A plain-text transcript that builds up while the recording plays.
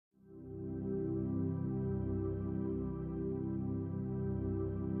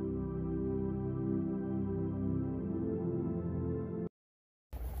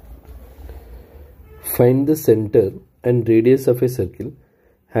Find the center and radius of a circle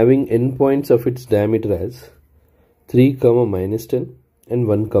having endpoints of its diameter as 3, minus 10 and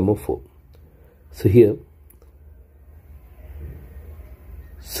 1, 4. So here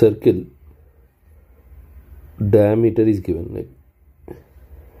circle diameter is given, like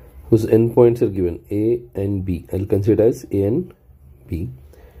whose endpoints are given A and B. I'll consider as A and B.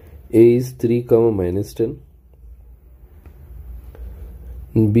 A is 3, minus 10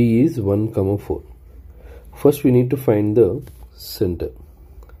 and B is 1, 4. First we need to find the center.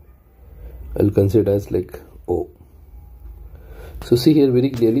 I'll consider as like O. So see here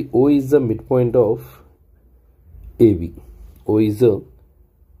very clearly, O is the midpoint of AB. O is the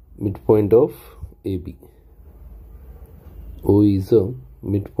midpoint of AB. O is the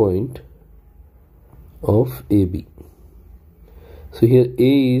midpoint of AB. So here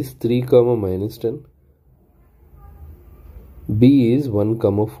A is 3, minus 10. B is 1,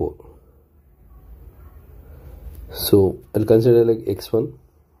 4. So I'll consider like x1,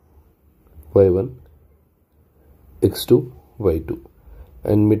 y1, x2, y2,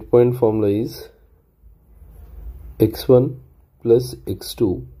 and midpoint formula is x1 plus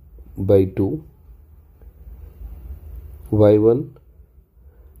x2 by 2, y1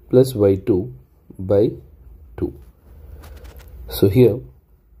 plus y2 by 2. So here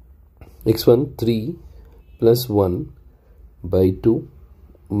x1 3 plus 1 by 2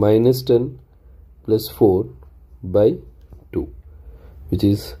 minus 10 plus 4 by 2, which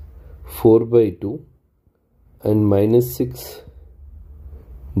is 4 by 2, and minus 6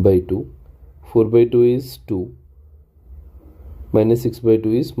 by 2. 4 by 2 is 2, minus 6 by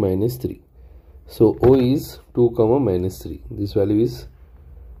 2 is minus 3. So O is 2, minus 3. This value is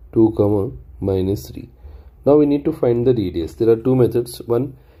 2, minus 3. Now we need to find the radius. There are two methods.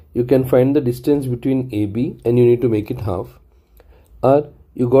 One, you can find the distance between AB and you need to make it half. Or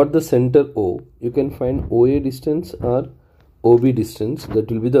you got the center O, you can find OA distance or OB distance, that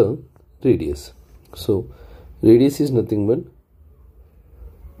will be the radius. So radius is nothing but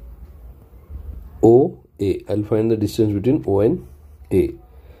OA. I'll find the distance between O and A.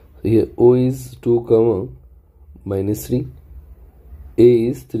 So here O is 2, minus 3. A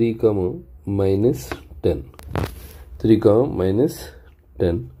is 3, minus 10. 3, minus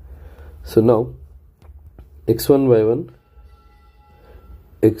 10. So now x1, y1,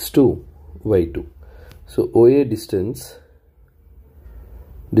 x2, y2. So OA distance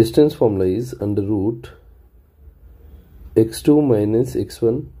formula is under root x2 minus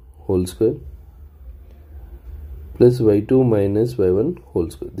x1 whole square plus y2 minus y1 whole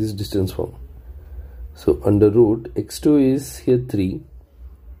square. This is distance form. So under root x2 is here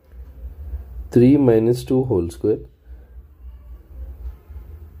 3 minus 2 whole square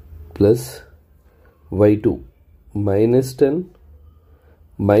plus y2 minus 10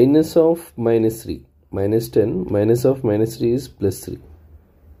 minus of minus 3, minus 10 minus of minus 3 is plus 3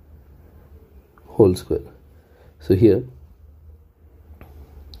 whole square. So here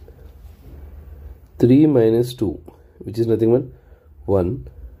 3 minus 2, which is nothing but 1,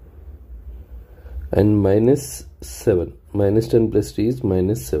 and minus 7, minus 10 plus 3 is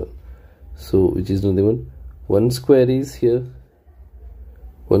minus 7. So which is nothing but 1 square is here,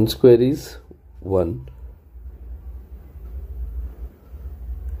 1 square is 1,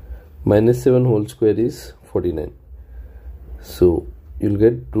 minus 7 whole square is 49. So you'll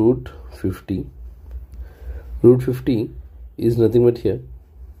get root 50. Root 50 is nothing but here.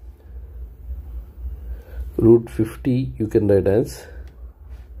 Root 50 you can write as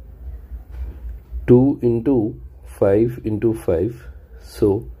 2 into 5 into 5.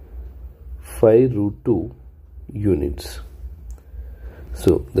 So 5 root 2 units.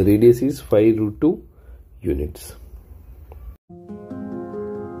 So the radius is 5 root 2 units.